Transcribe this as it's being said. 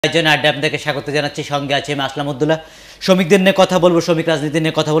আয়োজনে আড্ডা আপনাদেরকে স্বাগত জানাচ্ছি। সঙ্গে আছে আমি আসলামউদ্দৌলা। শ্রমিকদের নিয়ে কথা বলবো, শ্রমিক রাজনীতি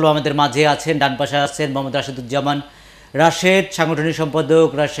নিয়ে কথা বলবো। আমাদের মাঝে আছেন, ডান পাশে আছেন মোহাম্মদ রাশেদুজ্জামান রাশেদ, সাংগঠনিক সম্পাদক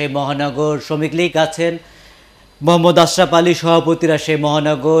রাজশাহী মহানগর শ্রমিক লীগ। আছেন মোহাম্মদ আশরাফ আলী, সভাপতি রাজশাহী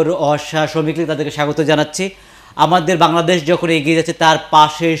মহানগর অসা শ্রমিক লীগ। তাদেরকে স্বাগত জানাচ্ছি। আমাদের বাংলাদেশ যখন এগিয়ে যাচ্ছে, তার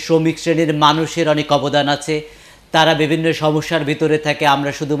পাশে শ্রমিক শ্রেণীর মানুষের অনেক অবদান আছে। তারা বিভিন্ন সমস্যার ভিতরে থাকে।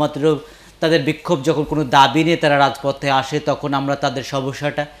 আমরা শুধুমাত্র তাদের বিক্ষোভ, যখন কোনো দাবি নিয়ে তারা রাজপথে আসে, তখন আমরা তাদের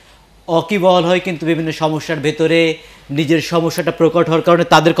সমস্যাটা অকিবহল হয়, কিন্তু বিভিন্ন সমস্যার ভেতরে নিজের সমস্যাটা প্রকট হওয়ার কারণে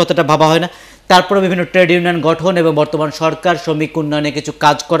তাদের কথাটা ভাবা হয় না। তারপরে বিভিন্ন ট্রেড ইউনিয়ন গঠন এবং বর্তমান সরকার শ্রমিক উন্নয়নে কিছু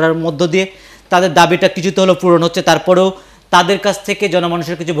কাজ করার মধ্য দিয়ে তাদের দাবিটা কিছুতে হলেও পূরণ হচ্ছে। তারপরেও তাদের কাছ থেকে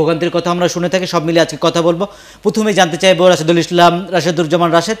জনমানুষের কিছু ভোগান্তির কথা আমরা শুনে থাকি। সব মিলে আজকে কথা বলবো। প্রথমেই জানতে চাইবো রাশেদুল ইসলাম, রাশেদুজ্জামান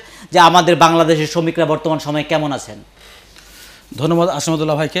রাশেদ, যে আমাদের বাংলাদেশের শ্রমিকরা বর্তমান সময়ে কেমন আছেন? ধন্যবাদ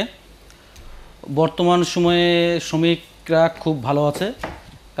আসলামউদ্দৌলা ভাইকে। বর্তমান সময়ে শ্রমিকরা খুব ভালো আছে,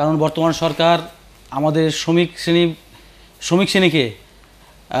 কারণ বর্তমান সরকার আমাদের শ্রমিক শ্রেণীকে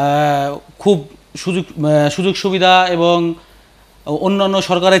খুব সুযোগ সুবিধা এবং অন্যান্য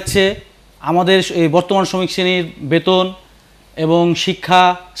সরকারের চেয়ে আমাদের এই বর্তমান শ্রমিক শ্রেণীর বেতন এবং শিক্ষা,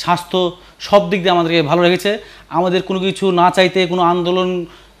 স্বাস্থ্য সব দিক দিয়ে আমাদেরকে ভালো রেখেছে। আমাদের কোনো কিছু না চাইতে, কোনো আন্দোলন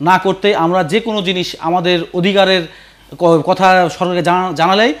না করতে, আমরা যে কোনো জিনিস আমাদের অধিকারের কথা সরকারকে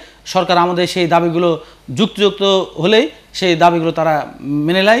জানালেই সরকার আমাদের সেই দাবিগুলো যুক্তিযুক্ত হলেই সেই দাবিগুলো তারা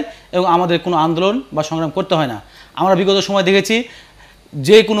মেনে নেয় এবং আমাদের কোনো আন্দোলন বা সংগ্রাম করতে হয় না। আমরা বিগত সময় দেখেছি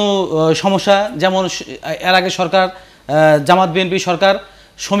যে কোনো সমস্যা, যেমন এর আগে সরকার, জামাত বিএনপি সরকার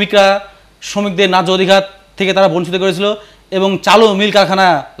শ্রমিকদের ন্যায্য অধিকার থেকে তারা বঞ্চিত করেছিল এবং চালু মিল কারখানা,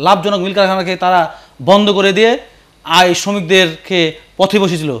 লাভজনক মিল কারখানাকে তারা বন্ধ করে দিয়ে শ্রমিকদেরকে পথে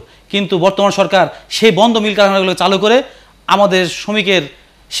বসেছিল। কিন্তু বর্তমান সরকার সেই বন্ধ মিল কারখানাগুলো চালু করে আমাদের শ্রমিকের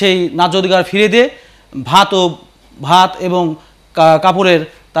সেই ন্যায্য অধিকার ফিরিয়ে দিয়ে ভাত এবং কাপড়ের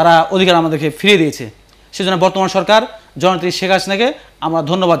তারা অধিকার আমাদেরকে ফিরিয়ে দিয়েছে। সেজন্য বর্তমান সরকার জননেত্রী শেখ হাসিনাকে আমরা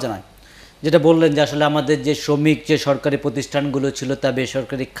ধন্যবাদ জানাই। যেটা বললেন যে আসলে আমাদের যে শ্রমিক, যে সরকারি প্রতিষ্ঠানগুলো ছিল তা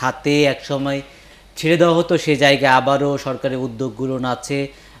বেসরকারি খাতে একসময় ছেড়ে দেওয়া হতো, সেই জায়গায় আবারও সরকারি উদ্যোগগুলো আছে।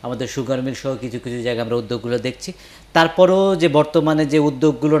 আমাদের সুগার মিল সহ কিছু কিছু জায়গায় আমরা উদ্যোগগুলো দেখছি। তারপরও যে বর্তমানে যে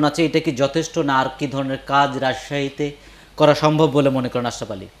উদ্যোগগুলো আছে, এটা কি যথেষ্ট না? আর কি ধরনের কাজ রাজশাহীতে করা সম্ভব বলে মনে করেন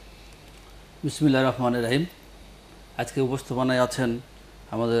আশরাফ আলী? বিসমিল্লাহির রহমানির রহিম। আজকে উপস্থাপনায় আছেন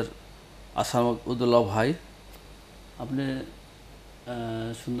আমাদের আসলামউদ্দৌলা ভাই। আপনি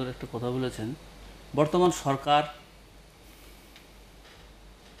সুন্দর একটা কথা বলেছেন। বর্তমান সরকার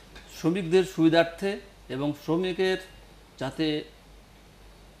শ্রমিকদের সুবিধার্থে এবং শ্রমিকের যাতে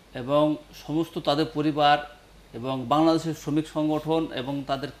এবং সমস্ত তাদের পরিবার এবং বাংলাদেশের শ্রমিক সংগঠন এবং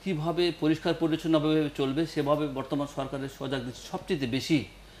তাদের কিভাবে পরিষ্কার পরিচ্ছন্নভাবে চলবে, সেভাবে বর্তমান সরকারের সজাগ দিচ্ছে সবচেয়ে বেশি।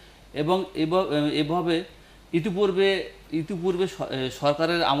 এবং এভাবে ইতিপূর্বে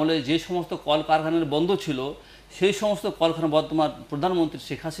সরকারের আমলে যে সমস্ত কলকারখানার বন্ধ ছিল, সেই সমস্ত কলকারখানা বর্তমান প্রধানমন্ত্রী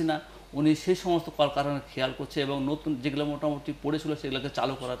শেখ হাসিনা উনি সেই সমস্ত কলকারখানা খেয়াল করছে এবং নতুন যেগুলো মোটামুটি পড়েছিল সেগুলোকে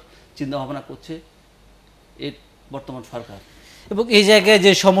চালু করার চিন্তাভাবনা করছে এই বর্তমান সরকার। এবং এই জায়গায়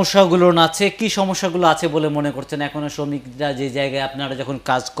যে সমস্যাগুলো আছে, কি সমস্যাগুলো আছে বলে মনে করছেন এখনো শ্রমিকরা যে জায়গায় আপনারা যখন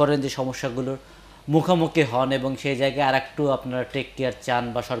কাজ করেন, যে সমস্যাগুলোর মুখোমুখি হন এবং সেই জায়গায় আর একটু আপনারা টেক কেয়ার চান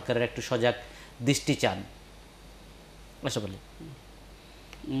বা সরকারের একটু সজাগ দৃষ্টি চান? আশা বলি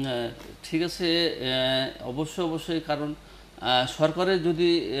ঠিক আছে, অবশ্যই, কারণ সরকারের যদি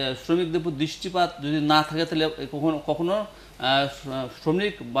শ্রমিকদের উপর দৃষ্টিপাত যদি না থাকে, তাহলে কখনো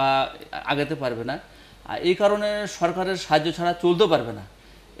শ্রমিক বা আগাতে পারবে না। এই কারণে সরকারের সাহায্য ছাড়া চলতেও পারবে না।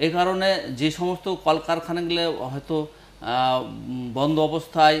 এই কারণে যে সমস্ত কলকারখানাগুলো হয়তো বন্ধ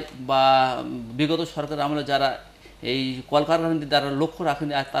অবস্থায় বা বিগত সরকার আমলে যারা এই কলকারখানাটি তারা লক্ষ্য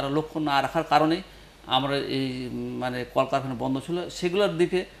রাখেনি, আর তারা লক্ষ্য না রাখার কারণে আমরা এই কলকারখানা বন্ধ ছিল, সেগুলোর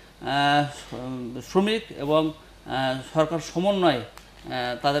দিকে শ্রমিক এবং সরকার সমন্বয়ে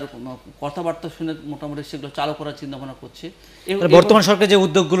তাদের কথাবার্তা শুনে মোটামুটি সেগুলো চালু করার চিন্তা ভাবনা করছে। বর্তমান সরকার যে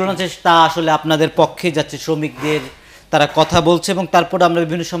উদ্যোগগুলো আছে তা আসলে আপনাদের পক্ষে যাচ্ছে, শ্রমিকদের তারা কথা বলছে এবং তারপরে আমরা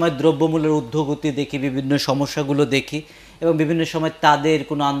বিভিন্ন সময় দ্রব্যমূল্যের ঊর্ধ্বগতি দেখি, বিভিন্ন সমস্যাগুলো দেখি এবং বিভিন্ন সময় তাদের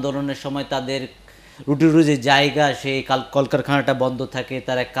কোনো আন্দোলনের সময় তাদের রুটি জায়গা, সেই কলকারখানাটা বন্ধ থাকে,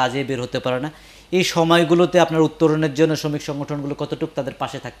 তারা কাজে বের হতে পারে না। এই সময়গুলোতে আপনার উত্তরণের জন্য শ্রমিক সংগঠনগুলো কতটুকু তাদের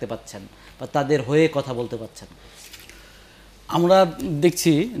পাশে থাকতে পারছেন বা তাদের হয়ে কথা বলতে পারছেন? আমরা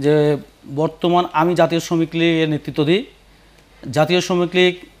দেখছি যে বর্তমান আমি জাতীয় শ্রমিক লীগের নেতৃত্ব দিই। জাতীয় শ্রমিক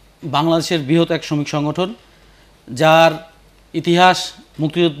লীগ বাংলাদেশের বৃহৎ এক শ্রমিক সংগঠন, যার ইতিহাস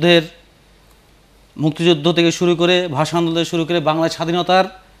মুক্তিযুদ্ধ থেকে শুরু করে ভাষা আন্দোলন থেকে শুরু করে বাংলার স্বাধীনতার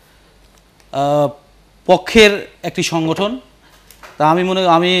পক্ষের একটি সংগঠন। তা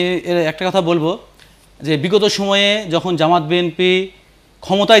আমি এর একটা কথা বলবো যে বিগত সময়ে যখন জামাত বিএনপি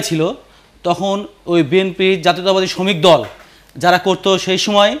ক্ষমতায় ছিল তখন ওই বিএনপি জাতীয়তাবাদী শ্রমিক দল যারা করতো সেই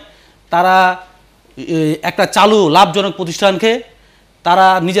সময় তারা একটা চালু লাভজনক প্রতিষ্ঠানকে তারা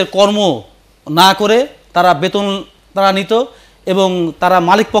নিজের কর্ম না করে তারা বেতন তারা নিত এবং তারা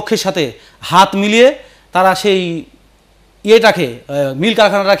মালিক পক্ষের সাথে হাত মিলিয়ে তারা সেই ইয়েটাকে মিল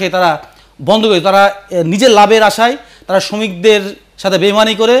কারখানাটাকে তারা বন্ধ করে তারা নিজের লাভের আশায় তারা শ্রমিকদের সাথে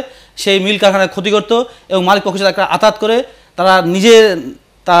বেইমানি করে সেই মিল কারখানার ক্ষতি করতো এবং মালিক পক্ষের সাথে একটা আতাত করে তারা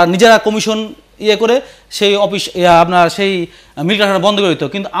নিজেরা কমিশন করে সেই অফিস আপনার সেই মিল কারখানা বন্ধ করে দিত।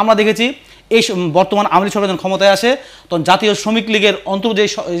 কিন্তু আমরা দেখেছি এই বর্তমান আওয়ামী লীগ সরকার যখন ক্ষমতায় আসে তখন জাতীয় শ্রমিক লীগের অন্তর্গত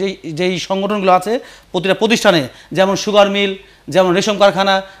যেই সংগঠনগুলো আছে প্রতিটা প্রতিষ্ঠানে, যেমন সুগার মিল, যেমন রেশম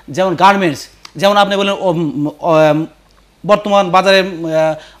কারখানা, যেমন গার্মেন্টস, যেমন আপনি বললেন বর্তমান বাজারের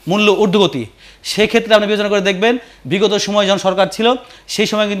মূল্য ঊর্ধ্বগতি, সেক্ষেত্রে আপনি বিবেচনা করে দেখবেন বিগত সময় যখন সরকার ছিল সেই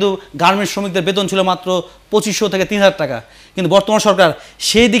সময় কিন্তু গার্মেন্টস শ্রমিকদের বেতন ছিল মাত্র 2500 থেকে 3000 টাকা। কিন্তু বর্তমান সরকার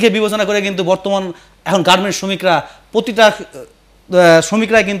সেই দিকে বিবেচনা করে কিন্তু বর্তমান এখন গার্মেন্টস শ্রমিকরা প্রতিটা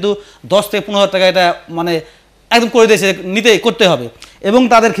শ্রমিকরাই কিন্তু 10 থেকে 15,000 টাকা এটা মানে একদম করে দিয়েছে, করতে হবে এবং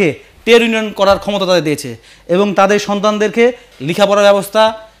তাদেরকে ট্রেড ইউনিয়ন করার ক্ষমতা তাদের দিয়েছে এবং তাদের সন্তানদেরকে লেখাপড়ার ব্যবস্থা,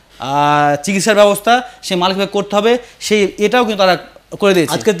 চিকিৎসার ব্যবস্থা সেই মালিকভাবে করতে হবে, এটাও কিন্তু তারা করে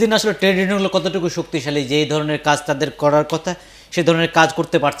দিয়েছে। আজকের দিন আসলে ট্রেড ইউনিয়নগুলো কতটুকু শক্তিশালী, যে এই ধরনের কাজ তাদের করার কথা সেই ধরনের কাজ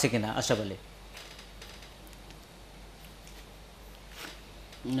করতে পারছে কিনা আশা বলে?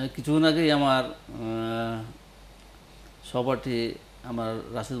 কিছুদিন আগেই আমার সহপাঠী আমার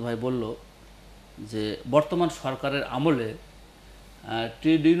রাশেদ ভাই বলল যে বর্তমান সরকারের আমলে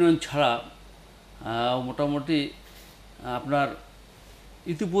ট্রেড ইউনিয়ন ছাড়া মোটামুটি আপনার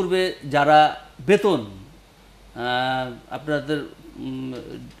ইতিপূর্বে যারা বেতন আপনাদের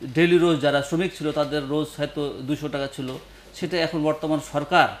ডেইলি রোজ যারা শ্রমিক ছিল তাদের রোজ হয়তো 200 টাকা ছিল, সেটা এখন বর্তমান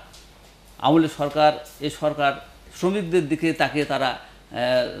সরকার আমলের সরকার এই সরকার শ্রমিকদের দিকে তাকিয়ে তারা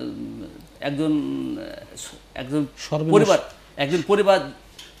একজন পরিবার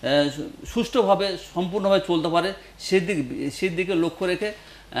সুষ্ঠুভাবে সম্পূর্ণভাবে চলতে পারে সেই দিকে লক্ষ্য রেখে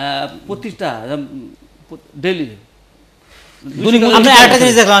প্রতিটা ডেইলি। আমরা একটা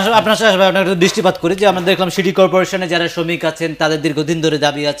জিনিস দেখলাম, আপনার সাথে একটু দৃষ্টিপাত করি যে আমরা দেখলাম সিটি কর্পোরেশনে যারা শ্রমিক আছেন তাদের দীর্ঘদিন ধরে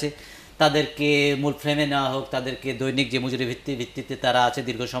দাবি আছে তাদেরকে মূল ফ্রেমে নেওয়া হোক, তাদেরকে দৈনিক যে মজুরি ভিত্তিতে তারা আছে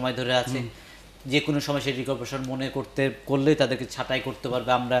দীর্ঘ সময় ধরে আছে, যে কোনো সময় সিটি কর্পোরেশন করলেই তাদেরকে ছাঁটাই করতে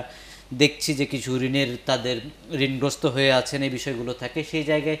পারবে। আমরা দেখছি যে কিছু তাদের ঋণগ্রস্ত হয়ে আছেন, এই বিষয়গুলো থাকে। সেই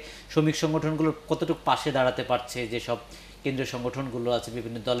জায়গায় শ্রমিক সংগঠনগুলোর কতটুকু পাশে দাঁড়াতে পারছে, যেসব কেন্দ্রীয় সংগঠনগুলো আছে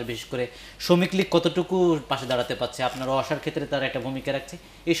বিভিন্ন দলে, বিশেষ করে শ্রমিক লীগ কতটুকু পাশে দাঁড়াতে পারছে? আপনারা আসার ক্ষেত্রে তারা একটা ভূমিকা রাখছে,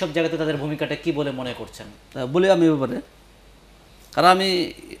 এইসব জায়গাতে তাদের ভূমিকাটা কি বলে মনে করছেন? বলি আমি এ ব্যাপারে, কারণ আমি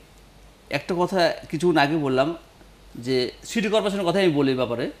একটা কথা কিছুক্ষণ আগে বললাম যে সিটি কর্পোরেশনের কথাই আমি বলি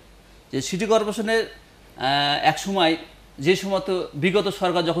ব্যাপারে, যে সিটি কর্পোরেশনের এক সময় যে সময় তো বিগত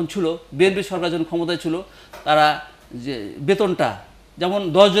সরকার যখন ছিল, বিএনপি সরকার যখন ক্ষমতায় ছিল, তারা যে বেতনটা যেমন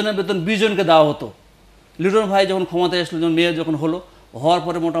 10 জনের বেতন 20 জনকে দেওয়া হতো। লিটন ভাই যখন ক্ষমতায় আসলো, যখন মেয়র যখন হওয়ার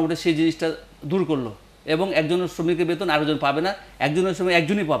পরে মোটামুটি সেই জিনিসটা দূর করলো এবং একজনের শ্রমিকের বেতন আরেকজন পাবে না, একজনের শ্রমিক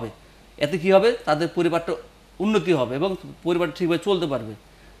একজনই পাবে। এতে কি হবে, তাদের পরিবারটা উন্নতি হবে এবং পরিবারটা ঠিকভাবে চলতে পারবে।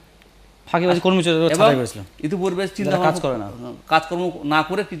 ইতিপূর্বে কাজকর্ম না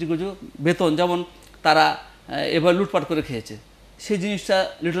করে কিছু কিছু বেতন যেমন তারা এবার লুটপাট করে খেয়েছে, সেই জিনিসটা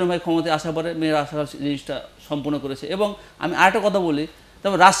লিটন ভাই ক্ষমতায় আসার পরে মেয়ের আসার জিনিসটা সম্পূর্ণ করেছে। এবং আমি আরেকটা কথা বলি,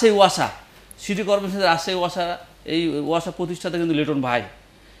 যেমন রাজশাহী ওয়াসা, সিটি কর্পোরেশনের রাজশাহী ওয়াসা, এই ওয়াসা প্রতিষ্ঠাতা কিন্তু লিটন ভাই।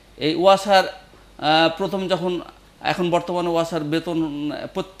 এই ওয়াসার প্রথম যখন, এখন বর্তমানে ওয়াসার বেতন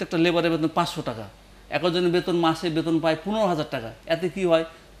প্রত্যেকটা লেবারের বেতন 500 টাকা, একজনের বেতন মাসে বেতন পায় 15,000 টাকা। এতে কি হয়,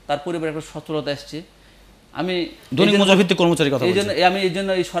 তার পরিবারে একটা সচ্ছলতা এসছে। আমি এই জন্য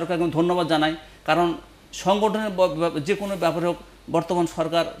এই সরকারকে ধন্যবাদ জানাই, কারণ সংগঠনের যে কোনো ব্যাপারে হোক বর্তমান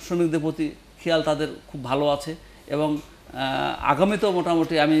সরকার শ্রমিকদের প্রতি খেয়াল তাদের খুব ভালো আছে এবং আগামীতেও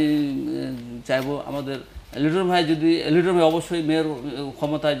মোটামুটি আমি চাইবো আমাদের লিটন ভাই অবশ্যই মেয়র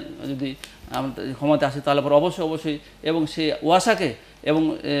ক্ষমতায় যদি ক্ষমতায় আসে তাহলে পর অবশ্যই এবং সে ওয়াসাকে এবং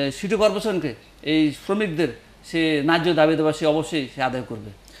সিটি কর্পোরেশনকে এই শ্রমিকদের সে ন্যায্য দাবি দেওয়া সে অবশ্যই সে আদায় করবে।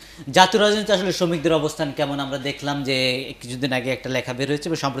 জাতীয় রাজনীতিতে আসলে শ্রমিকদের অবস্থান কেমন? আমরা দেখলাম যে কিছুদিন আগে একটা লেখা বের হয়েছে,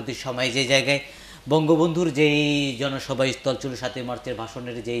 সাম্প্রতিক সময়ে যে জায়গায় বঙ্গবন্ধুর যেই জনসভা স্থল ছিল 7 মার্চের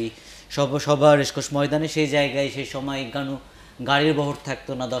ভাষণের যেই সভা রেসকোর্স ময়দানে, সেই জায়গায় সেই সময় গাড়ির বহর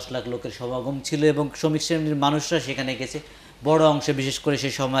থাকতো না, 10 লাখ লোকের সমাগম ছিল এবং শ্রমিক শ্রেণীর মানুষরা সেখানে গেছে বড় অংশে। বিশেষ করে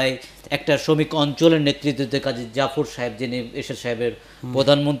সেই সময় একটা শ্রমিক অঞ্চলের নেতৃত্বে কাজী জাফর সাহেব, যিনি এরশাদ সাহেবের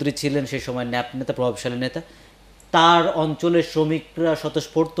প্রধানমন্ত্রী ছিলেন, সেই সময় ন্যাপ নেতা, প্রভাবশালী নেতা, তার অঞ্চলের শ্রমিকরা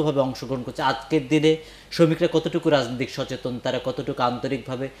স্বতঃস্ফূর্তভাবে অংশগ্রহণ করছে। আজকের দিনে শ্রমিকরা কতটুকু রাজনৈতিক সচেতন, তারা কতটুকু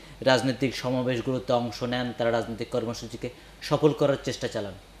আন্তরিকভাবে রাজনৈতিক সমাবেশগুলোতে অংশ নেন, তারা রাজনৈতিক কর্মসূচিকে সফল করার চেষ্টা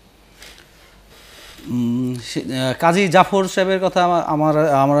চালান? কাজী জাফর সাহেবের কথা আমার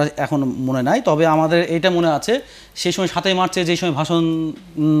আমার এখন মনে নাই, তবে আমাদের এটা মনে আছে সেই সময় 7ই মার্চে যে সময় ভাষণ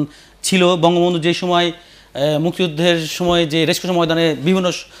ছিল বঙ্গবন্ধু, যে সময় মুক্তিযুদ্ধের সময় যে রেসকোর্স ময়দানে বিভিন্ন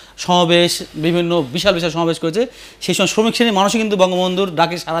সমাবেশ, বিভিন্ন বিশাল বিশাল সমাবেশ করেছে, সেই সময় শ্রমিক শ্রেণীর মানুষই কিন্তু বঙ্গবন্ধুর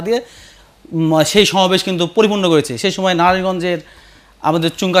ডাকে সাড়া দিয়ে সেই সমাবেশ কিন্তু পরিপূর্ণ করেছে। সেই সময় নারায়ণগঞ্জের আমাদের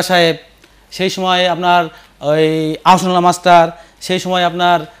চুঙ্কা সাহেব, সেই সময় আপনার ওই আহসানুল্লাহ মাস্টার, সেই সময়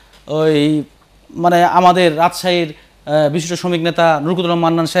আপনার ওই মানে আমাদের রাজশাহীর বিশিষ্ট শ্রমিক নেতা নুরকুতুল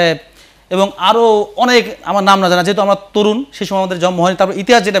মান্নান সাহেব, এবং আরও অনেক আমার নাম না জানা, যেহেতু আমরা তরুণ, সেই সময় আমাদের জন্ম হয়নি। তারপর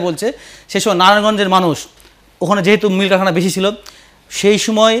ইতিহাস যেটা বলছে, সেই সময় নারায়ণগঞ্জের মানুষ, ওখানে যেহেতু মিল কারখানা বেশি ছিল, সেই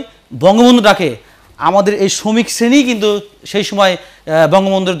সময় বঙ্গবন্ধু ডাকে আমাদের এই শ্রমিক শ্রেণী কিন্তু সেই সময়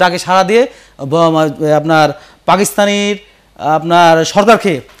বঙ্গবন্ধুর ডাকে সাড়া দিয়ে আপনার পাকিস্তানির আপনার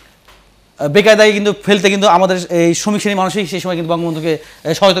সরকারকে বেকায়দায় কিন্তু ফেলতে কিন্তু আমাদের এই শ্রমিক শ্রেণীর মানুষই সেই সময় কিন্তু বঙ্গবন্ধুকে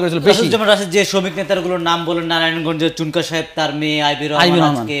সহায়তা করেছিল বেশি। যেমন যে শ্রমিক নেতাগুলোর নাম বলেন, নারায়ণগঞ্জের চুনকা সাহেব, তার মেয়ে আইবির রহমান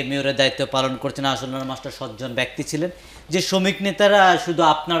আজকে মেয়রের দায়িত্ব পালন করছেন, আহসানুল্লাহ মাস্টার সজ্জন ব্যক্তি ছিলেন। যে শ্রমিক নেতারা শুধু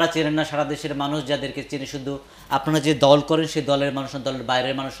আপনারা চেনেন না, সারা দেশের মানুষ যাদেরকে চেনে, শুধু আপনারা যে দল করেন সেই দলের মানুষ, দলের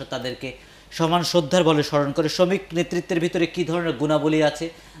বাইরের মানুষরা তাদেরকে সমান শ্রদ্ধার বলে স্মরণ করে। শ্রমিক নেতৃত্বের ভিতরে কী ধরনের গুণাবলী আছে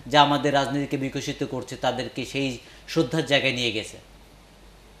যা আমাদের রাজনীতিকে বিকশিত করছে, তাদেরকে সেই শ্রদ্ধার জায়গায় নিয়ে গেছে?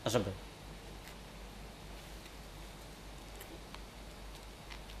 আশরাফ ভাই।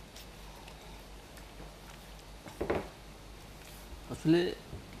 আসলে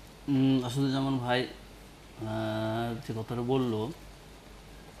আসাদুজ্জামান ভাই যে কথাটা বলল,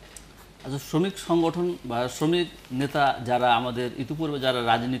 আচ্ছা শ্রমিক সংগঠন বা শ্রমিক নেতা যারা আমাদের ইতিপূর্বে যারা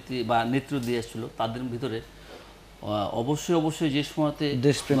রাজনীতি বা নেতৃত্ব দিয়ে এসেছিল, তাদের ভিতরে অবশ্যই যে সময়তে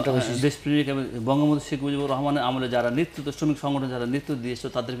দেশপ্রেমিক এবং বঙ্গবন্ধু শেখ মুজিবুর রহমানের আমলে যারা নেতৃত্ব, শ্রমিক সংগঠন যারা নেতৃত্ব দিয়ে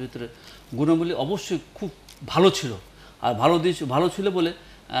এসেছিল, তাদের ভিতরে গুণাবলী অবশ্যই খুব ভালো ছিল। আর ভালো ছিল বলে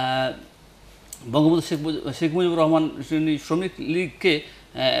বঙ্গবন্ধু শেখ মুজিবুর রহমান শ্রমিক লীগকে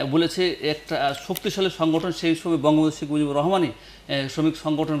বলেছে একটা শক্তিশালী সংগঠন। সেই সময় বঙ্গবন্ধু শেখ মুজিবুর রহমানই শ্রমিক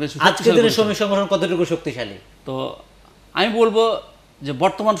সংগঠনকে আজকের দিনে শ্রমিক সংগঠন কতটুকু শক্তিশালী? তো আমি বলবো যে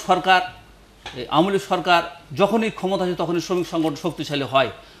বর্তমান সরকার, আওয়ামী লীগ সরকার যখনই ক্ষমতা আছে তখনই শ্রমিক সংগঠন শক্তিশালী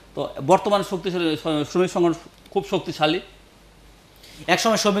হয়। তো বর্তমান শক্তিশালী শ্রমিক সংগঠন খুব শক্তিশালী।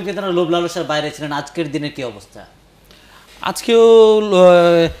 একসময় শ্রমিক নেতারা লোভ লালসার বাইরে ছিলেন, আজকের দিনের কি অবস্থা? আজকেও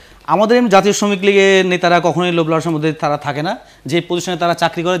আমাদের জাতীয় শ্রমিক লীগের নেতারা কখনোই লোভ লালসার মধ্যে তারা থাকে না। যে প্রতিষ্ঠানে তারা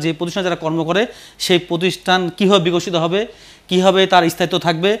চাকরি করে, যে প্রতিষ্ঠানে যারা কর্ম করে, সেই প্রতিষ্ঠান কীভাবে বিকশিত হবে, কীভাবে তার স্থায়িত্ব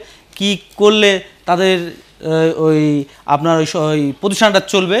থাকবে, কি করলে তাদের ওই আপনার ওই প্রতিষ্ঠানটা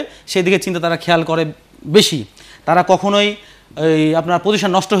চলবে, সেই দিকে চিন্তা তারা খেয়াল করে বেশি। তারা কখনোই ওই আপনার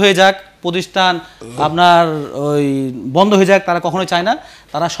প্রতিষ্ঠান নষ্ট হয়ে যাক, প্রতিষ্ঠান আপনার ওই বন্ধ হয়ে যাক, তারা কখনোই চায় না।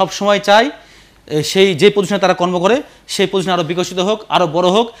 তারা সব সময় চায় সেই যে প্রতিষ্ঠানে তারা কর্ম করে সেই প্রতিষ্ঠান আরও বিকশিত হোক, আরও বড়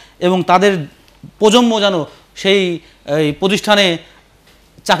হোক, এবং তাদের প্রজন্ম যেন সেই প্রতিষ্ঠানে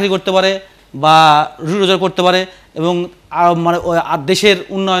চাকরি করতে পারে বা রুজি রোজগার করতে পারে, এবং মানে দেশের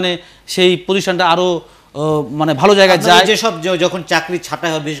উন্নয়নে সেই প্রতিষ্ঠানটা আরও মানে ভালো জায়গায় যায়। যেসব যখন চাকরি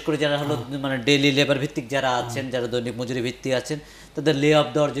ছাঁটাই হয়, বিশেষ করে যারা হলো মানে ডেইলি লেবার ভিত্তিক যারা আছেন, যারা দৈনিক মজুরি ভিত্তিক আছেন, তাদের লে অফ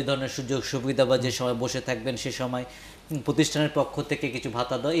দেওয়ার যে ধরনের সুযোগ সুবিধা বা যে সময় বসে থাকবেন সে সময় প্রতিষ্ঠানের পক্ষ থেকে কিছু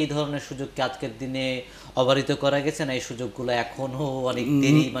ভাতা দেওয়া, এই ধরনের সুযোগকে আজকের দিনে অবারিত করা গেছে না? এই সুযোগগুলো এখনো অনেক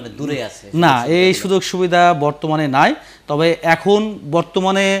দেরি মানে দূরে আছে না, এই সুযোগ সুবিধা বর্তমানে নাই। তবে এখন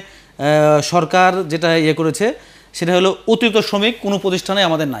বর্তমানে সরকার যেটা করেছে সেটা হলো অতিরিক্ত শ্রমিক কোনো প্রতিষ্ঠানে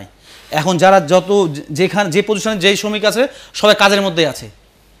আমাদের নাই। এখন যারা যে প্রতিষ্ঠানে যেই শ্রমিক আছে সবাই কাজের মধ্যে আছে।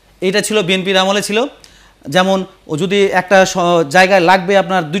 এইটা ছিল বিএনপির আমলে ছিল, যেমন যদি একটা জায়গায় লাগবে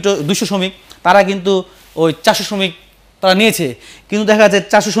আপনার 200 শ্রমিক, তারা কিন্তু ওই 400 শ্রমিক তারা নিয়েছে। কিন্তু দেখা যাচ্ছে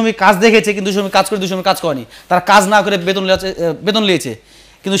 400 শ্রমিক কাজ দেখেছে, কিন্তু 200 শ্রমিক কাজ করে 200 শ্রমিক কাজ করেনি, তারা কাজ না করে বেতন নিয়েছে।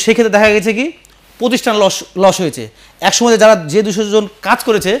 কিন্তু সেক্ষেত্রে দেখা গেছে কি প্রতিষ্ঠান লস হয়েছে। একসময় যারা যে 200 জন কাজ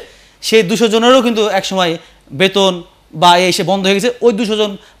করেছে সেই 200 জনেরও কিন্তু একসময় বেতন বা এসে বন্ধ হয়ে গেছে, ওই 200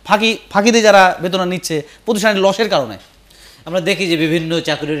 জন ফাঁকিতে যারা বেতন নিচ্ছে প্রতিষ্ঠানের লসের কারণে। আমরা দেখি যে বিভিন্ন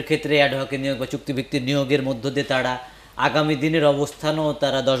চাকরির ক্ষেত্রে অ্যাডহক নিয়োগ বা চুক্তিভিত্তিক নিয়োগের মধ্য দিয়ে তারা আগামী দিনের অবস্থানও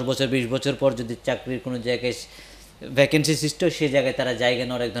তারা 10 বছর 20 বছর পর যদি চাকরির কোনো জায়গায় ভ্যাকেন্সি সৃষ্টি হয়, সেই জায়গায় তারা জায়গা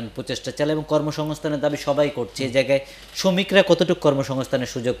নেওয়ার এক ধরনের প্রচেষ্টা চালায় এবং কর্মসংস্থানের দাবি সবাই করছে। এই জায়গায় শ্রমিকরা কতটুকু কর্মসংস্থানের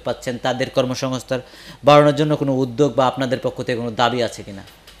সুযোগ পাচ্ছেন, তাদের কর্মসংস্থান বাড়ানোর জন্য কোনো উদ্যোগ বা আপনাদের পক্ষ থেকে কোনো দাবি আছে কিনা?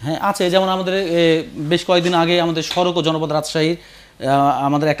 হ্যাঁ আছে, যেমন আমাদের বেশ কয়েকদিন আগে আমাদের সড়ক ও জনপদ রাজশাহীর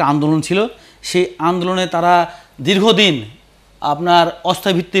আমাদের একটা আন্দোলন ছিল। সেই আন্দোলনে তারা দীর্ঘদিন আপনার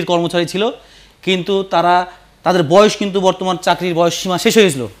অস্থায়ী ভিত্তির কর্মচারী ছিল, কিন্তু তারা তাদের বয়স কিন্তু বর্তমান চাকরির বয়স সীমা শেষ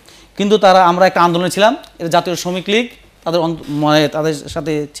হয়েছিল, কিন্তু আমরা একটা আন্দোলনে ছিলাম, এটা জাতীয় শ্রমিক লীগ মানে তাদের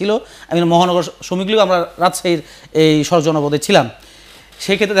সাথে ছিল, আমি মহানগর শ্রমিক লীগ, আমরা রাজশাহীর এই সড়ক জনপদে ছিলাম।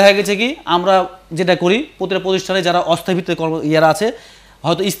 সেই ক্ষেত্রে দেখা গেছে কি আমরা যেটা করি, প্রতিটা প্রতিষ্ঠানে যারা অস্থায়ী ভিত্তিতে ইয়ারা আছে,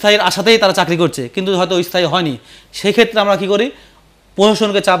 হয়তো স্থায়ীর আশাতেই তারা চাকরি করছে, কিন্তু হয়তো স্থায়ী হয়নি। সেই ক্ষেত্রে আমরা কি করি,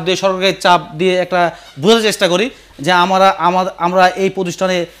 প্রশাসনকে চাপ দিয়ে, সরকারকে চাপ দিয়ে একটা বোঝার চেষ্টা করি যে আমরা এই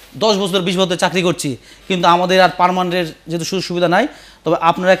প্রতিষ্ঠানে 10 বছর 20 বছর চাকরি করছি, কিন্তু আমাদের আর পার্মানেন্টের যেহেতু সুযোগ সুবিধা নাই, তবে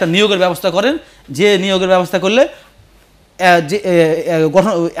আপনারা একটা নিয়োগের ব্যবস্থা করেন, যে নিয়োগের ব্যবস্থা করলে যে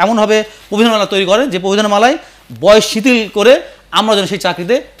গঠন এমনভাবে প্রবিধানমালা তৈরি করেন যে প্রবিধানমালায় বয়স শিথিল করে আমরা যেন সেই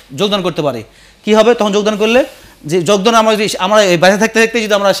চাকরিতে যোগদান করতে পারি। কি হবে তখন যোগদান করলে, যে যোগদান আমরা বাইরে থাকতে থাকতে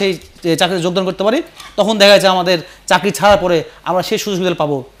যদি আমরা সেই চাকরিতে যোগদান করতে পারি, তখন দেখা যাচ্ছে আমাদের চাকরি ছাড়ার পরে আমরা সেই সুযোগ সুবিধা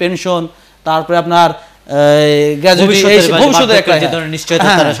পাবো, পেনশন, তারপরে আপনার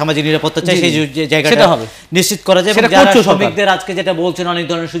সামাজিক নিরাপত্তা চাই, সেই জায়গাটা নিশ্চিত করা যায়। শ্রমিকদের আজকে যেটা বলছেন, অনেক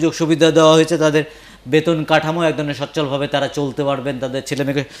ধরনের সুযোগ সুবিধা দেওয়া হয়েছে, তাদের বেতন কাঠামো এক ধরনের সচ্ছলভাবে তারা চলতে পারবেন, তাদের ছেলে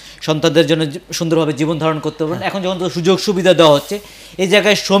মেয়ে সন্তানদের জন্য সুন্দরভাবে জীবন ধারণ করতে পারবেন। এখন যখন সুযোগ সুবিধা দেওয়া হচ্ছে, এই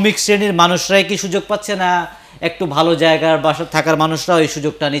জায়গায় শ্রমিক শ্রেণীর মানুষরাই কি সুযোগ পাচ্ছে, না একটু ভালো জায়গার বাসা থাকার মানুষরাও এই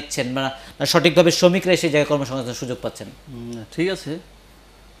সুযোগটা নিচ্ছেন, না সঠিকভাবে শ্রমিকরা সেই জায়গায় কর্মসংস্থানের সুযোগ পাচ্ছেন? ঠিক আছে,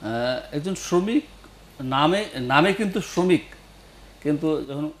 একজন শ্রমিক নামে কিন্তু শ্রমিক, কিন্তু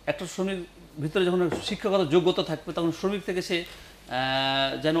যখন একটা শ্রমিক ভিতরে যখন শিক্ষাগত যোগ্যতা থাকবে, তখন শ্রমিক থেকে সে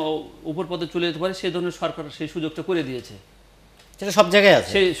যেন উপর পদে চলে যেতে পারে, সেই ধরনের সরকার সেই সুযোগটা করে দিয়েছে, সেটা সব জায়গায়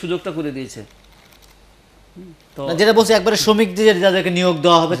আছে, সেই সুযোগটা করে দিয়েছে। তো যেটা বলছি, একবারে শ্রমিকদের যাদেরকে নিয়োগ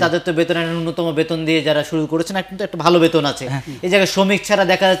দেওয়া হবে তাদের তো বেতনের ন্যূনতম বেতন দিয়ে যারা শুরু করেছেন, কিন্তু একটা ভালো বেতন আছে। এই জায়গায় শ্রমিক ছাড়া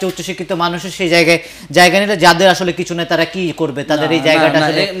দেখা যাচ্ছে উচ্চশিক্ষিত মানুষের সেই জায়গা নিলে যাদের আসলে কিছু নেই, তারা কি করবে, তাদের এই জায়গাটা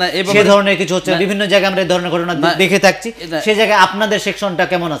সে ধরনের কিছু হচ্ছে, বিভিন্ন জায়গায় আমরা এই ধরনের ঘটনা দেখে থাকছি। সেই জায়গায় আপনাদের সেকশনটা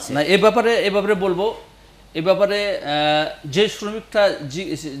কেমন আছে? না, এ ব্যাপারে বলবো, এ ব্যাপারে যে শ্রমিকটা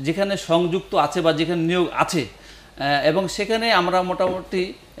যেখানে সংযুক্ত আছে বা যেখানে নিয়োগ আছে, এবং সেখানে আমরা মোটামুটি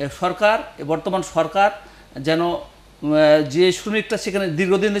বর্তমান সরকার যেন যে শ্রমিকটা সেখানে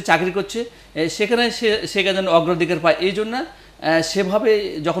দীর্ঘদিন ধরে চাকরি করছে, সেখানে যেন অগ্রাধিকার পায়। এই জন্য সেভাবে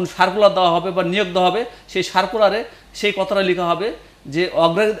যখন সার্কুলার দেওয়া হবে বা নিয়োগ দেওয়া হবে, সেই সার্কুলারে সেই কথাটা লেখা হবে যে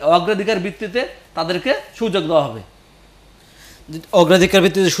অগ্রাধিকার ভিত্তিতে তাদেরকে সুযোগ দেওয়া হবে। অগ্রাধিকার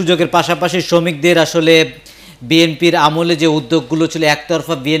ভিত্তিতে সুযোগের পাশাপাশি শ্রমিকদের আসলে বিএনপির আমলে যে উদ্যোগগুলো ছিল,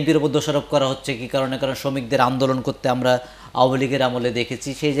 একতরফা বিএনপির উপর দোষারোপ করা হচ্ছে কি কারণে? কারণ শ্রমিকদের আন্দোলন করতে আমরা আওয়ামী লীগের আমলে দেখেছি,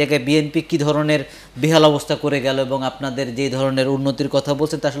 সেই জায়গায় বিএনপি কি ধরনের বেহাল অবস্থা করে গেল, এবং আপনাদের যে ধরনের উন্নতির কথা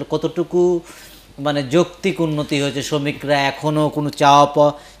বলছেন তা আসলে কতটুকু মানে যৌক্তিক উন্নতি হয়েছে? শ্রমিকরা এখনও কোনো চাওয়া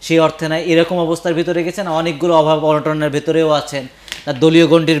পাওয়া সেই অর্থে নাই, এরকম অবস্থার ভিতরে গেছেন, অনেকগুলো অভাব অনটনের ভেতরেও আছেন, দলীয়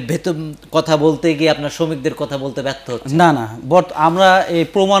গণ্ডির কথা বলতে গিয়ে আপনার শ্রমিকদের কথা বলতে ব্যর্থ হচ্ছে। না, আমরা এই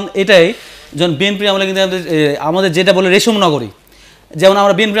প্রমাণ এটাই, যখন বিএনপি আমলে কিন্তু আমাদের যেটা বলে রেশম নগরী, যেমন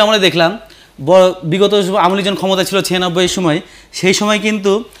আমরা বিএনপি আমলে দেখলাম বিগত আওয়ামী যখন ক্ষমতা ছিল 96 সময়, সেই সময়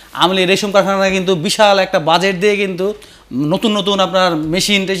কিন্তু আওয়ামী রেশম কারখানা কিন্তু বিশাল একটা বাজেট দিয়ে কিন্তু নতুন আপনার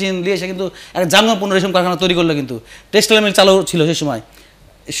মেশিন টেশিন দিয়ে এসে কিন্তু একটা জাঙ্গপূর্ণ রেশম কারখানা তৈরি করলো। কিন্তু টেক্সটাইল মিল চালু ছিল সেই সময়,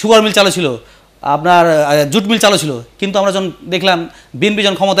 সুগার মিল চালু ছিল, আপনার জুট মিল চালু ছিল। কিন্তু আমরা যখন দেখলাম বিএনপি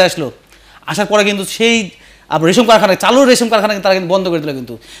যখন ক্ষমতায় আসার পরে কিন্তু সেই রেশম কারখানা রেশম কারখানা তারা কিন্তু বন্ধ করে দিল।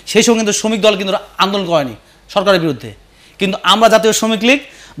 কিন্তু সেই সময় কিন্তু শ্রমিক দল কিন্তু আন্দোলন করেনি সরকারের বিরুদ্ধে, কিন্তু আমরা জাতীয় শ্রমিক লীগ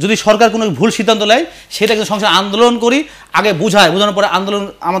যদি সরকার কোনো ভুল সিদ্ধান্ত নেয়, সেটা কিন্তু সংসদে আন্দোলন করি, আগে বোঝানোর পরে আন্দোলন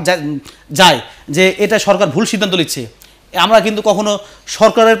আমার যায় যে এটা সরকার ভুল সিদ্ধান্ত নিচ্ছে। আমরা কিন্তু কখনো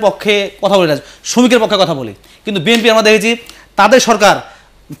সরকারের পক্ষে কথা বলি না, শ্রমিকের পক্ষে কথা বলি। কিন্তু বিএনপি আমরা দেখেছি তাদের সরকার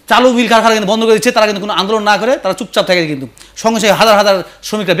চালু মিল কারখানা কিন্তু বন্ধ করে দিচ্ছে, তারা কিন্তু কোনো আন্দোলন না করে তারা চুপচাপ থাকে, কিন্তু সঙ্গে সঙ্গে হাজার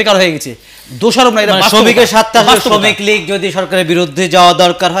শ্রমিকরা বেকার হয়ে গেছে। দোষারোপ নাই, শ্রমিকের স্বার্থে শ্রমিক লীগ যদি সরকারের বিরুদ্ধে যাওয়া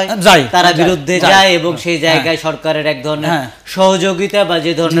দরকার হয় যায়, তারা বিরুদ্ধে যায়, এবং সেই জায়গায় সরকারের এক ধরনের সহযোগিতা বা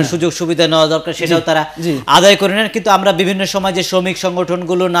যে ধরনের সুযোগ সুবিধা নেওয়া দরকার সেটাও তারা আদায় করে নেন। কিন্তু আমরা বিভিন্ন সময় যে শ্রমিক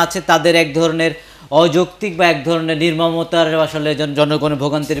সংগঠনগুলো আছে তাদের এক ধরনের অযৌক্তিক বা এক ধরনের নির্মমতার আসলে জনগণের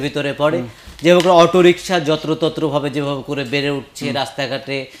ভোগান্তির ভিতরে পড়ে। যেভাবে অটোরিকশা যত্রতত্রভাবে যেভাবে করে বেড়ে উঠছে,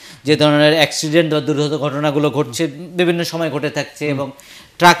 রাস্তাঘাটে যে ধরনের অ্যাক্সিডেন্ট বা দুর্ঘটনা ঘটনাগুলো ঘটছে বিভিন্ন সময় ঘটে থাকছে, এবং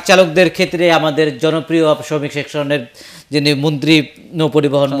ট্রাক চালকদের ক্ষেত্রে আমাদের জনপ্রিয় শ্রমিক সেকশনের যিনি মন্ত্রী,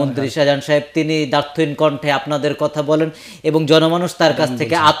 নৌপরিবহন মন্ত্রী শাহজাহান সাহেব, তিনি দার্থহীন কণ্ঠে আপনাদের কথা বলেন এবং জনমানুষ তার কাছ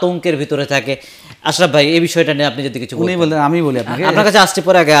থেকে আতঙ্কের ভিতরে থাকে। আশরাফ ভাই, এই বিষয়টা নিয়ে আপনি যদি কিছু বলেন। আমি বলি আপনার কাছে আসতে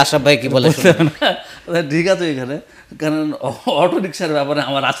পরে আগে আশরাফ ভাই কি বলেন। ঠিক আছে, এখানে কারণ অটো রিক্সার ব্যাপারে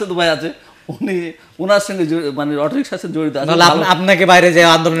আমার রাশেদ ভাই আছে, ওনার সঙ্গে মানে অটো রিক্সার সাথে জড়িত আছে, আপনাকে বাইরে যে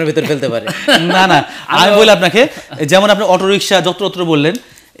আন্দোলনের ভিতরে ফেলতে পারে। না আমি বলি আপনাকে, যেমন আপনি অটো রিক্সা যত্রতত্র বললেন,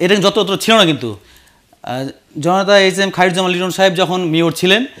 এটা যত্রতত্র ছিল না। কিন্তু জনতা এইচ এম খায়রুজ্জামান লিটন সাহেব যখন মেয়র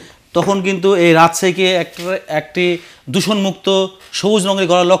ছিলেন, তখন কিন্তু এই রাজশাহীকে একটি দূষণমুক্ত সবুজ রঙের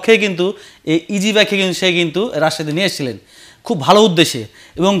গড়ার লক্ষ্যে কিন্তু এই ইজি বাইককে কিন্তু সে কিন্তু রাজশাহীতে নিয়ে এসেছিলেন খুব ভালো উদ্দেশ্যে।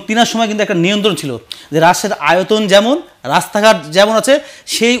 এবং তিনার সময় কিন্তু একটা নিয়ন্ত্রণ ছিল যে রাজশাহীর আয়তন যেমন রাস্তাঘাট যেমন আছে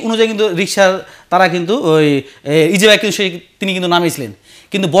সেই অনুযায়ী কিন্তু রিক্সার তারা কিন্তু ওই ইজি বাইক কিন্তু তিনি কিন্তু নামিয়েছিলেন।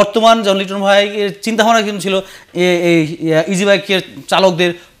 কিন্তু বর্তমান যেমন লিটন ভাইয়ের চিন্তাভাবনা কিন্তু ছিল এই ইজি বাইকের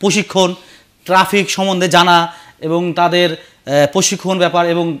চালকদের প্রশিক্ষণ, ট্রাফিক সম্বন্ধে জানা এবং তাদের প্রশিক্ষণ ব্যাপার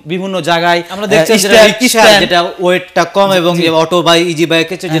এবং বিভিন্ন জায়গায় আমরা দেখছি যেটা ওয়েটটা কম এবং অটো বা ইজি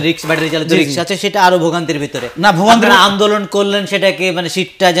বাইকের যে রিক্সা ব্যাটারি চালিত রিক্সা আছে সেটা আরো ভোগান্তির ভিতরে না ভোগান্তির আন্দোলন করলেন সেটাকে মানে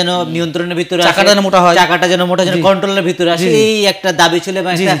সিটটা যেন নিয়ন্ত্রণের ভিতরে চাকাটা যেন মোটা হয়, চাকাটা যেন মোটা যেন কন্ট্রোলের ভিতরে আসে, এই একটা দাবি ছিল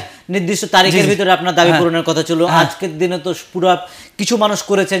এবং একটা নির্দিষ্ট তারিখের ভিতরে আপনার দাবি পূরণের কথা ছিল। আজকের দিনে তো পুরো কিছু মানুষ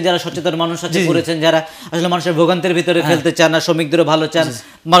করেছেন, যারা সচেতন মানুষ আছে করেছেন, যারা আসলে মানুষের ভোগান্তির ভিতরে ফেলতে চান না, শ্রমিকদেরও ভালো চান,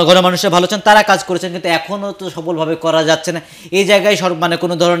 গণমানুষের ভালো চান, তারা কাজ করেছেন, কিন্তু এখনো তো সফলভাবে করা যাচ্ছে না। এই জায়গায় মানে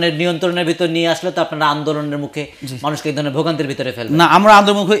কোনো ধরনের নিয়ন্ত্রণের ভিতর নিয়ে আসলে তো আপনারা আন্দোলনের মুখে মানুষকে এই ধরনের ভোগান্তির ভিতরে ফেলবেন না। আমরা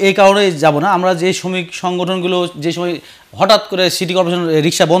আন্দোলন মুখে এই কারণে যাব না। আমরা যে শ্রমিক সংগঠনগুলো যে সময় হঠাৎ করে সিটি কর্পোরেশন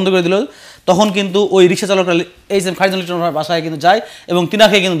রিক্সা বন্ধ করে দিল তখন কিন্তু ওই রিক্সা চালকরা খালিদ লিটন ভাই বাসায় কিন্তু যায় এবং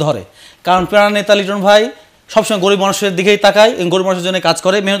তিনাকে কিন্তু ধরে। কারণ প্রাণ নেতা লিটন ভাই সবসময় গরিব মানুষের দিকেই তাকায় এবং গরিব মানুষের জন্য কাজ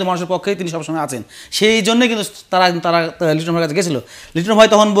করে, মেহনতি মানুষের পক্ষেই তিনি সবসময় আছেন। সেই জন্যই কিন্তু তারা লিটন ভাইয়ের কাছে গেছিলো। লিটন ভাই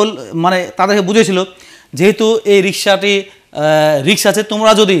তখন মানে তাদেরকে বুঝেছিল যেহেতু এই রিক্সাটি রিক্সা আছে,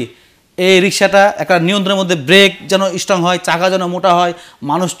 তোমরা যদি এই রিক্সাটা একটা নিয়ন্ত্রণের মধ্যে ব্রেক যেন স্ট্রং হয়, চাকা যেন মোটা হয়,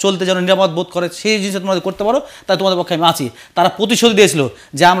 মানুষ চলতে যেন নিরাপদ বোধ করে, সেই জিনিস তোমাদের করতে পারো, তাই তোমাদের পক্ষে আমি আছি। তারা প্রতিশ্রুতি দিয়েছিল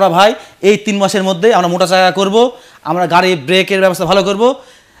যে আমরা ভাই এই 3 মাসের মধ্যে আমরা মোটা চাকা করব, আমরা গাড়ি ব্রেকের ব্যবস্থা ভালো করব।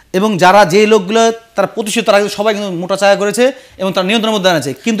 এবং যারা যে লোকগুলো তারা প্রতিশ্রুতি তারা কিন্তু সবাই কিন্তু মোটা চাকা করেছে এবং তারা নিয়ন্ত্রণের মধ্যে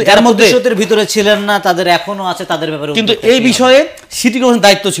আনেছে। কিন্তু এর মধ্যে ভিতরে ছিলেন না তাদের এখনো আছে, তাদের ব্যাপারে কিন্তু এই বিষয়ে সিটি কর্পোরেশনের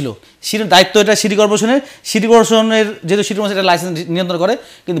দায়িত্ব ছিল। দায়িত্ব এটা সিটি কর্পোরেশনের যেহেতু সিটি কর্পোরেশন লাইসেন্স নিয়ন্ত্রণ করে,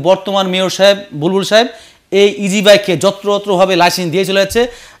 কিন্তু বর্তমান মেয়র সাহেব বুলবুল সাহেব এই ইজি বাইককে যত্রতত্রভাবে লাইসেন্স দিয়ে চলে যাচ্ছে।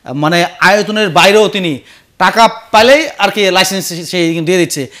 মানে আয়তনের বাইরেও তিনি টাকা পাইলেই আর কি লাইসেন্স সে দিয়ে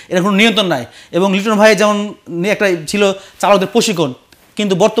দিচ্ছে, এর কোনো নিয়ন্ত্রণ নাই। এবং লিটন ভাই যেমন একটা ছিল চালকদের প্রশিক্ষণ,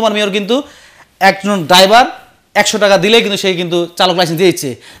 কিন্তু বর্তমান মেয়র কিন্তু একজন ড্রাইভার 100 টাকা দিলেই কিন্তু সেই কিন্তু চালক লাইসেন্স দিয়ে দিচ্ছে,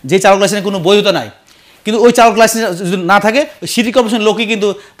 যে চালক লাইসেন্সের কোনো বৈধতা নাই। কিন্তু ওই চালক লাইসেন্স যদি না থাকে সিটি কর্পোরেশনের লোকই কিন্তু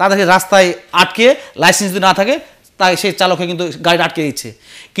তাদেরকে রাস্তায় আটকে, লাইসেন্স যদি না থাকে তাই সেই চালককে কিন্তু গাড়িটা আটকে দিচ্ছে।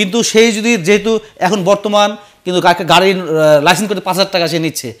 কিন্তু সেই যদি যেহেতু এখন বর্তমান কিন্তু গাড়ির লাইসেন্স করতে 5,000 টাকা সে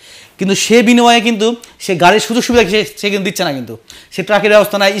নিচ্ছে, কিন্তু সে বিনিময়ে কিন্তু সে গাড়ির সুযোগ সুবিধা সে কিন্তু দিচ্ছে না। কিন্তু সে ট্রাকের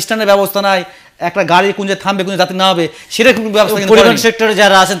ব্যবস্থা নাই, স্ট্যান্ডের ব্যবস্থা নাই, একটা গাড়ি কোন জায়গায় থামবে কোন যাত্রী না হবে সেটা কোনো ব্যবস্থা কিন্তু পরিবহন সেক্টরে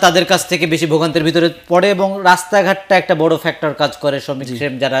যারা আছেন তাদের কাছ থেকে বেশি ভোগান্তির ভিতরে পড়ে এবং রাস্তাঘাটটা একটা বড় ফ্যাক্টর কাজ করে। শ্রমিক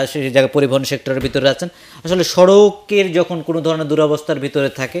যারা সেই জায়গায় পরিবহন সেক্টরের ভিতরে আছেন, আসলে সড়কের যখন কোনো ধরনের দুরবস্থার ভিতরে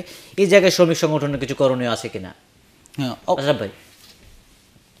থাকে এই জায়গায় শ্রমিক সংগঠনের কিছু করণীয় আছে কিনা? হ্যাঁ আশরাফ ভাই,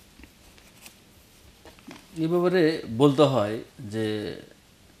 এ ব্যাপারে বলতে হয় যে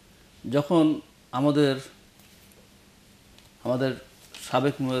যখন আমাদের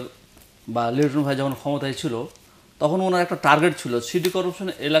সাবেক মেয়র বা লিটন ভাই যখন ক্ষমতায় ছিল তখন ওনার একটা টার্গেট ছিল সিটি কর্পোরেশন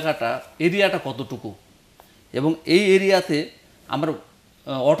এরিয়াটা কতটুকু এবং এই এরিয়াতে আমরা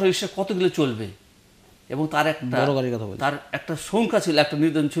অটো রিক্সা কতগুলো চলবে এবং তার একটা সংখ্যা ছিল, একটা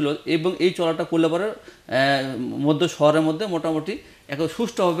নির্ধারণ ছিল। এবং এই চলাটা করলে পরে শহরের মধ্যে মোটামুটি একটা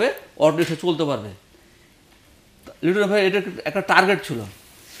সুষ্ঠুভাবে অটো রিক্সা চলতে পারবে। লিটন ভাই এটা একটা টার্গেট ছিল।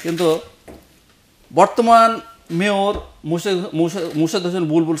 কিন্তু বর্তমান মেয়র মুর্শেদ হোসেন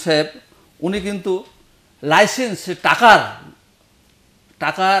বুলবুল সাহেব উনি কিন্তু লাইসেন্স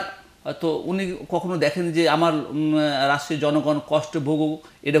টাকার হয়তো উনি কখনো দেখেন যে আমার রাষ্ট্রের জনগণ কষ্ট ভোগুক,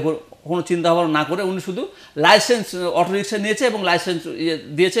 এটা কোনো চিন্তাভাবনা না করে উনি শুধু লাইসেন্স অটোরিক্সা নিয়েছে এবং লাইসেন্স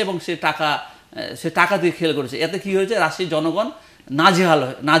দিয়েছে এবং সে টাকা দিয়ে খেল করেছে। এতে কি হয়েছে, রাষ্ট্রের জনগণ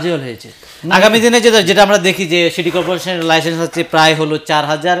নাজেহাল হয়েছে। আগামী দিনে যেটা আমরা দেখি যে সিটি কর্পোরেশনের লাইসেন্স হচ্ছে প্রায় হলো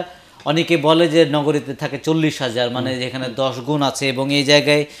 4,000, অনেকে বলে যে নগরীতে থাকে 40,000, মানে যেখানে 10 গুণ আছে। এবং এই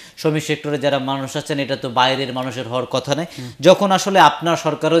জায়গায় শ্রমিক সেক্টরে যারা মানুষ আছেন এটা তো বাইরের মানুষের হওয়ার কথা নয়। যখন আসলে আপনার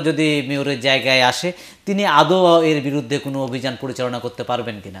সরকারও যদি মেয়রের জায়গায় আসে তিনি আদৌ এর বিরুদ্ধে কোনো অভিযান পরিচালনা করতে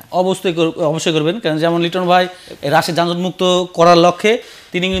পারবেন কিনা? অবশ্যই করবেন। কারণ যেমন লিটন ভাই রাশি যানজট মুক্ত করার লক্ষ্যে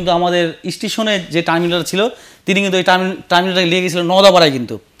তিনি কিন্তু আমাদের স্টেশনে যে টার্মিনাল ছিল তিনি কিন্তু এই টার্মিনালটাকে নিয়ে গেছিলেন নওদাপাড়ায়।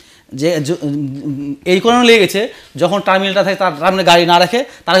 কিন্তু যে এই কারণে লেগে গেছে যখন টার্মিনালটা থাকে তার টার্মিনালে গাড়ি না রাখে,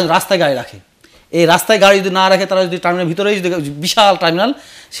 তারা কিন্তু রাস্তায় গাড়ি রাখে। এই রাস্তায় গাড়ি যদি না রাখে, তারা যদি টার্মিনাল ভিতরেই যদি বিশাল টার্মিনাল,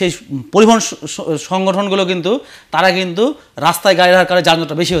 সেই পরিবহন সংগঠনগুলো কিন্তু তারা কিন্তু রাস্তায় গাড়ি রাখার কারণে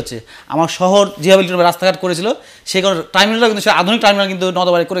যানজটটা বেশি হচ্ছে। আমার শহর যেভাবে রাস্তাঘাট করেছিল সেই কারণে টার্মিনালটা কিন্তু সে আধুনিক টার্মিনাল কিন্তু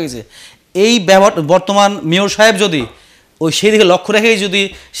নওদাপাড়ায় করে গেছে। এই বর্তমান মেয়র সাহেব যদি ওই সেই দিকে লক্ষ্য রেখেই যদি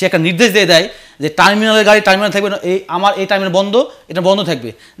সে একটা নির্দেশ দিয়ে দেয় যে টার্মিনালের গাড়ি টার্মিনাল থাকবে না, আমার এই টার্মিনাল বন্ধ, এটা বন্ধ থাকবে।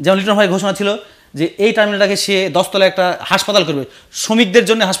 যেমন লিটন ভাই ঘোষণা ছিল যে এই টার্মিনালটাকে সে 10 তলায় একটা হাসপাতাল করবে, শ্রমিকদের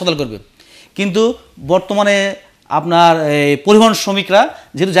জন্য হাসপাতাল করবে। কিন্তু বর্তমানে আপনার পরিবহন শ্রমিকরা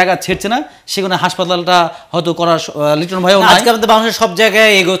যেহেতু জায়গা ছেড়ছে না, সেখানে হাসপাতালটা হয়তো করার লিটন ভাইও নাই। আজকে আমাদের বাংলাদেশের সব জায়গায়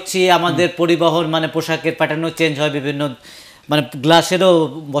এগোচ্ছি, আমাদের পরিবহন মানে পোশাকের প্যাটার্নও চেঞ্জ হয়, বিভিন্ন মানে গ্লাসেরও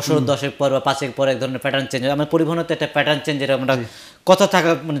বছর 10 পর বা 5 পর এক ধরনের প্যাটার্ন চেঞ্জ হয়। আমার পরিবহনের তো একটা প্যাটার্ন চেঞ্জ, যেটা আমরা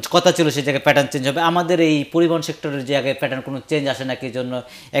কথা ছিল সেই জায়গায় প্যাটার্ন চেঞ্জ হবে। আমাদের এই পরিবহন সেক্টরের জায়গায় প্যাটার্ন কোনো চেঞ্জ আসে না, কি জন্য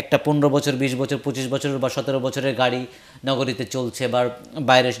একটা 15 বছর 20 বছর 25 বছর বা 17 বছরের গাড়ি নগরীতে চলছে বা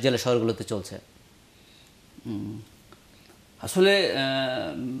বাইরের জেলা শহরগুলোতে চলছে। আসলে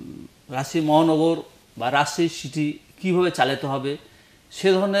রাজশাহী মহানগর বা রাজশাহী সিটি কিভাবে চালাতে হবে সে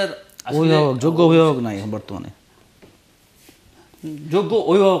ধরনের যোগ্য অভিভাবক নাই বর্তমানে, যোগ্য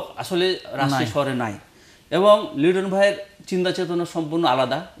অভিভাবক আসলে রাজশাহী শহরে নাই। এবং লিটন ভাইয়ের চিন্তা চেতনা সম্পূর্ণ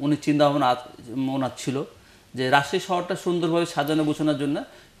আলাদা। উনি চিন্তা ভাবনা ওনার ছিল যে রাজশাহী শহরটা সুন্দরভাবে সাজানো গোছানোর জন্য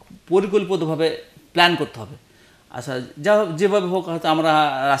পরিকল্পিতভাবে প্ল্যান করতে হবে। আচ্ছা, যা যেভাবে হোক হয়তো আমরা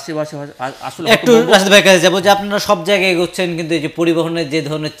রাজশাহীবাসী আসলে একটু রাশিদ ভাইয়ের কাছে যাবো যে আপনারা সব জায়গায় এগোচ্ছেন, কিন্তু এই যে পরিবহনের যে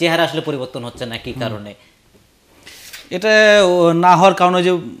ধরনের চেহারা আসলে পরিবর্তন হচ্ছে না, কি কারণে? এটা না হওয়ার কারণে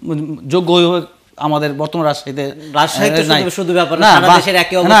যে যোগ্য অভিভাবক আমাদের বর্তমান রাজশাহীতে শুধু ব্যাপার না, সারা দেশের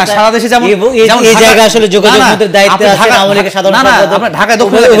একই অবস্থা। না, সারা দেশে যেমন এই জায়গা আসলে যোগাযোগ মন্ত্রীর দায়িত্বে আছেন আওয়ামী লীগের সাধারণ সম্পাদক আপনি ঢাকায়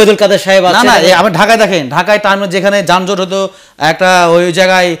ওবায়দুল কাদের সাহেব আছেন। না, আপনি ঢাকায় দেখেন, ঢাকায় টার্মিনাল যেখানে যানজট হতো, একটা ওই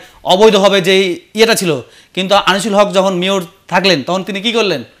জায়গায় অবৈধভাবে যে ইয়েটা ছিল, কিন্তু আনিসুল হক যখন মেয়র থাকলেন তখন তিনি কি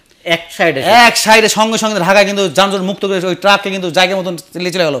করলেন, এক সাইডে সঙ্গে সঙ্গে ঢাকায় কিন্তু যানজট মুক্ত করে ওই ট্রাককে কিন্তু জায়গার মতন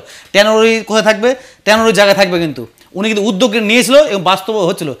চলে গেল। ট্যানারি কোথায় থাকবে, ট্যানারির জায়গায় থাকবে। কিন্তু উনি কিন্তু উদ্যোগ নিয়েছিল এবং বাস্তব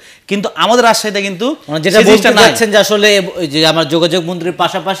হচ্ছিল। কিন্তু আমাদের রাজশাহীতে কিন্তু যেটা বলতে চাচ্ছেন যে আসলে যে আমার যোগাযোগ মন্ত্রীর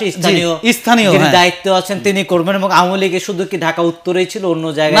পাশাপাশি স্থানীয় যিনি দায়িত্ব আছেন তিনি করবেন, এবং আওয়ামী লীগের শুধু কি ঢাকা উত্তরেই ছিল, অন্য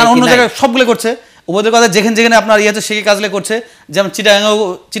জায়গায় না, অন্য জায়গায় সবগুলো করছে। ওদের কথা যেখানে যেখানে আপনার ইয়ে হচ্ছে সেই কাজগুলো করছে। যেমন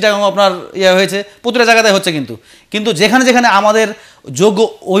চিটাগাঁও আপনার ইয়ে হয়েছে, প্রতিটা জায়গাতে হচ্ছে। কিন্তু যেখানে যেখানে আমাদের যোগ্য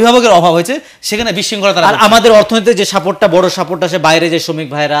অভিভাবকের অভাব হয়েছে সেখানে বিশৃঙ্খলা। আর আমাদের অর্থনীতিতে যে সাপোর্টটা, বড় সাপোর্ট আসে বাইরে যে শ্রমিক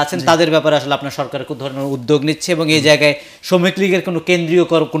ভাইরা আছেন তাদের ব্যাপারে আসলে আপনার সরকার কোন ধরনের উদ্যোগ নিচ্ছে, এবং এই জায়গায় শ্রমিক লীগের কোনো কেন্দ্রীয়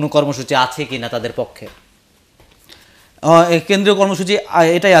কোনো কর্মসূচি আছে কিনা তাদের পক্ষে? কেন্দ্রীয় কর্মসূচি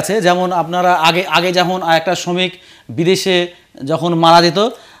এটাই আছে, যেমন আপনারা আগে যেমন একটা শ্রমিক বিদেশে যখন মারা যেত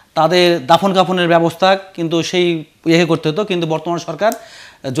তাদের দাফন কাফনের ব্যবস্থা কিন্তু সেই ইয়ে করতে হতো। কিন্তু বর্তমান সরকার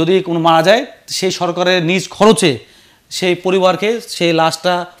যদি কোনো মারা যায় সেই সরকারের নিজ খরচে সেই পরিবারকে সেই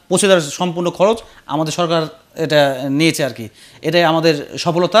লাশটা পৌঁছে দেওয়ার সম্পূর্ণ খরচ আমাদের সরকার এটা নিয়েছে আর কি। এটাই আমাদের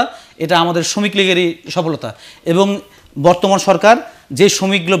সফলতা, এটা আমাদের শ্রমিক লীগেরই সফলতা। এবং বর্তমান সরকার যে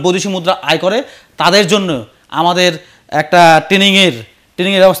শ্রমিকগুলো বৈদেশিক মুদ্রা আয় করে তাদের জন্য আমাদের একটা ট্রেনিংয়ের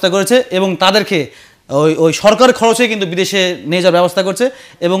ব্যবস্থা করেছে, এবং তাদেরকে ওই সরকারের খরচে কিন্তু বিদেশে নিয়ে যাওয়ার ব্যবস্থা করছে।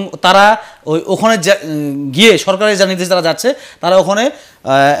 এবং তারা ওখানে গিয়ে সরকারের যা নির্দেশ তারা যাচ্ছে, তারা ওখানে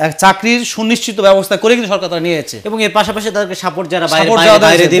এক চাকরির সুনিশ্চিত ব্যবস্থা করে কিন্তু সরকার তারা নিয়ে যাচ্ছে। এবং এর পাশাপাশি তাদেরকে সাপোর্ট যারা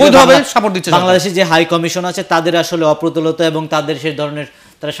সাপোর্ট দিচ্ছে, বাংলাদেশের যে হাই কমিশন আছে তাদের আসলে অপ্রতুলতা, এবং তাদের সেই ধরনের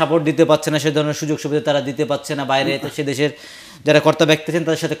তারা সাপোর্ট দিতে পারছে না, সেই ধরনের সুযোগ সুবিধা তারা দিতে পারছে না। বাইরে সে দেশের যারা কর্তা ব্যক্তি আছেন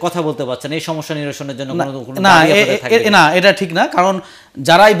তাদের সাথে কথা বলতে পারছেন। এই সমস্যা নিরসনের জন্য না, এটা ঠিক না। কারণ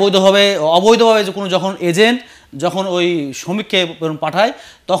যারাই অবৈধভাবে কোনো যখন এজেন্ট যখন ওই শ্রমিককে পাঠায়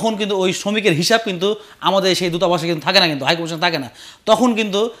তখন কিন্তু ওই শ্রমিকের হিসাব কিন্তু আমাদের সেই দূতাবাসে কিন্তু থাকে না, কিন্তু হাই কমিশন থাকে না। তখন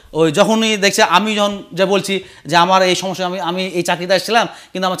কিন্তু ওই যখনই দেখছে, আমি যখন যা বলছি যে আমার এই সমস্যা, আমি এই চাকরিতে আসছিলাম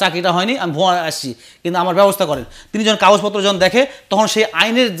কিন্তু আমার চাকরিটা হয়নি, আমি ভুয়া আসছি, কিন্তু আমার ব্যবস্থা করেন, তিনি যখন কাগজপত্র যখন দেখে তখন সেই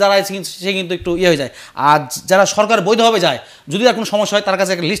আইনের দ্বারা সে কিন্তু একটু ইয়ে হয়ে যায়। আর যারা সরকার বৈধভাবে যায়, যদি আর কোনো সমস্যা হয় তার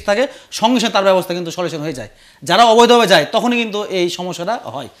কাছে একটা লিস্ট থাকে, সঙ্গে সঙ্গে তার ব্যবস্থা কিন্তু সলিউশন হয়ে যায়। যারা অবৈধভাবে যায় তখনই কিন্তু এই সমস্যাটা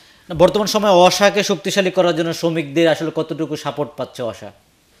হয়। বর্তমান সময়ে অসাকে শক্তিশালী করার জন্য শ্রমিকদের আসলে কতটুকু সাপোর্ট পাচ্ছে অসা?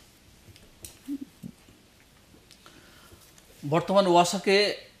 বর্তমান ওয়াসাকে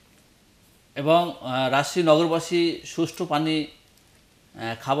এবং রাজশাহী নগরবাসী সুষ্ঠু পানি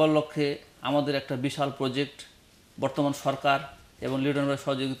খাবার লক্ষ্যে আমাদের একটা বিশাল প্রজেক্ট বর্তমান সরকার এবং লিটন ভাইয়ের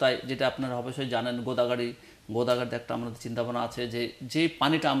সহযোগিতায়, যেটা আপনারা অবশ্যই জানেন, গোদাগাড়িতে একটা আমাদের চিন্তাভাবনা আছে যে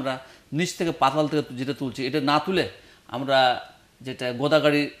পানিটা আমরা নিচ থেকে পাতাল থেকে যেটা তুলছি, এটা না তুলে আমরা যেটা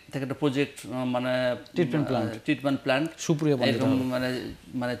গোদাগাড়ি থেকে একটা প্রজেক্ট মানে ট্রিটমেন্ট প্ল্যান্ট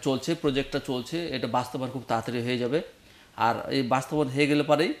মানে চলছে, প্রজেক্টটা চলছে, এটা বাস্তবায়ন খুব তাড়াতাড়ি হয়ে যাবে। আর এই বাস্তবায়ন হয়ে গেলে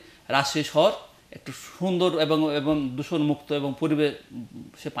পরেই রাজশাহী শহর একটু সুন্দর এবং দূষণ মুক্ত এবং পরিবেশ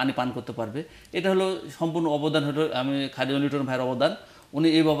সে পানি পান করতে পারবে। এটা হলো সম্পূর্ণ অবদান হলো আমি খালিদ লিটন ভাইয়ের অবদান। উনি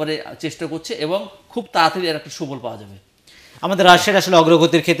এই ব্যাপারে চেষ্টা করছে এবং খুব তাড়াতাড়ি এর একটা সুফল পাওয়া যাবে। আমাদের রাজশাহীর আসলে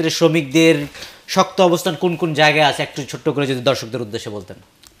অগ্রগতির ক্ষেত্রে শ্রমিকদের শক্ত অবস্থান কোন কোন জায়গায় আছে একটু ছোট্ট করে যদি দর্শকদের উদ্দেশ্যে বলতেন।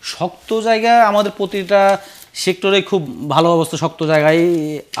 শক্ত জায়গা আমাদের প্রতিটা সেক্টরে খুব ভালো অবস্থা, শক্ত জায়গায়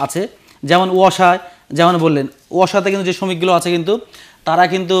আছে। যেমন ওয়াসায়, যেমন বললেন, ওয়াসাতে কিন্তু যে শ্রমিকগুলো আছে কিন্তু তারা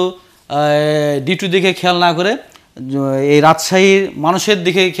কিন্তু ডিউটি দিকে খেয়াল না করে এই রাজশাহীর মানুষের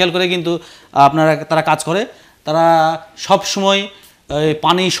দিকে খেয়াল করে কিন্তু তারা কাজ করে। তারা সব সময়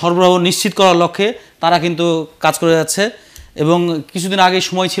পানি সরবরাহ নিশ্চিত করার লক্ষ্যে তারা কিন্তু কাজ করে যাচ্ছে। এবং কিছুদিন আগে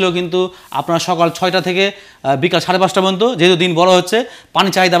সময় ছিল কিন্তু আপনার সকাল 6টা থেকে বিকাল 5:30 পর্যন্ত, যেহেতু দিন বড় হচ্ছে, পানি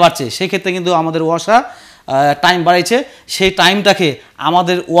চাহিদা বাড়ছে, সেই ক্ষেত্রে কিন্তু আমাদের ওয়াসা টাইম বাড়াইছে। সেই টাইমটাকে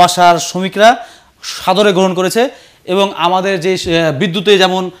আমাদের ওয়াসার শ্রমিকরা সাদরে গ্রহণ করেছে। এবং আমাদের যে বিদ্যুতে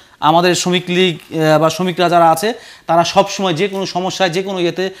যেমন আমাদের শ্রমিক লীগ বা শ্রমিকরা যারা আছে তারা সব সময় যে কোনো সমস্যায়, যে কোনো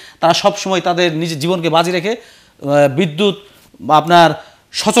ইয়েতে তারা সব সময় তাদের নিজের জীবনকে বাজি রেখে বিদ্যুৎ আপনার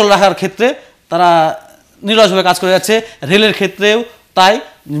সচল রাখার ক্ষেত্রে তারা নিরলসভাবে কাজ করে যাচ্ছে। রেলের ক্ষেত্রেও তাই,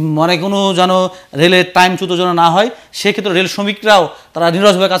 মানে কোনো যেন রেলের টাইমচ্যুত যেন না হয়, সেক্ষেত্রে রেল শ্রমিকরাও তারা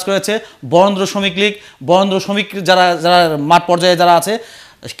নিরলসভাবে কাজ করে যাচ্ছে। বরেন্দ্র শ্রমিক লীগ, বরেন্দ্র শ্রমিক যারা যারা মাঠ পর্যায়ে যারা আছে,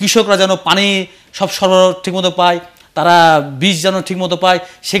 কৃষকরা যেন পানি সব সরবরাহ ঠিকমতো পায়, তারা বীজ যেন ঠিকমতো পায়,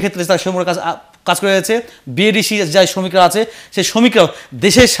 সেক্ষেত্রে তারা শ্রমিকরা কাজ করে যাচ্ছে। বিএডিসি যে শ্রমিকরা আছে সেই শ্রমিকরাও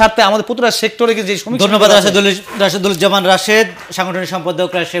দেশের স্বার্থে আমাদের প্রতিটা সেক্টরে যে শ্রমিক। ধন্যবাদ রাশেদুজ্জামান রাশেদ, সাংগঠনিক সম্পাদক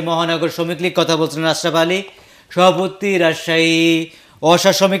রাজশাহী মহানগর শ্রমিক লীগ। কথা বলছিলেন আশরাফ আলী, সভাপতি রাজশাহী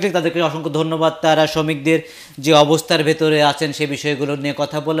অসার শ্রমিক লীগ। তাদেরকে অসংখ্য ধন্যবাদ। তারা শ্রমিকদের যে অবস্থার ভেতরে আছেন সেই বিষয়গুলো নিয়ে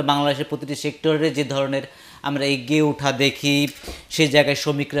কথা বলে বাংলাদেশের প্রতিটি সেক্টরে যে ধরনের আমরা এগিয়ে ওঠা দেখি, সেই জায়গায়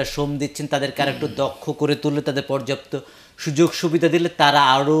শ্রমিকরা শ্রম দিচ্ছেন, তাদেরকে আরেকটু দক্ষ করে তুললে, তাদের পর্যাপ্ত সুযোগ সুবিধা দিলে তারা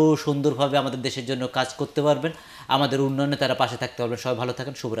আরও সুন্দরভাবে আমাদের দেশের জন্য কাজ করতে পারবেন, আমাদের উন্নয়নে তারা পাশে থাকতে পারবেন। সবাই ভালো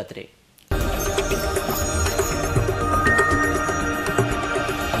থাকেন, শুভরাত্রি।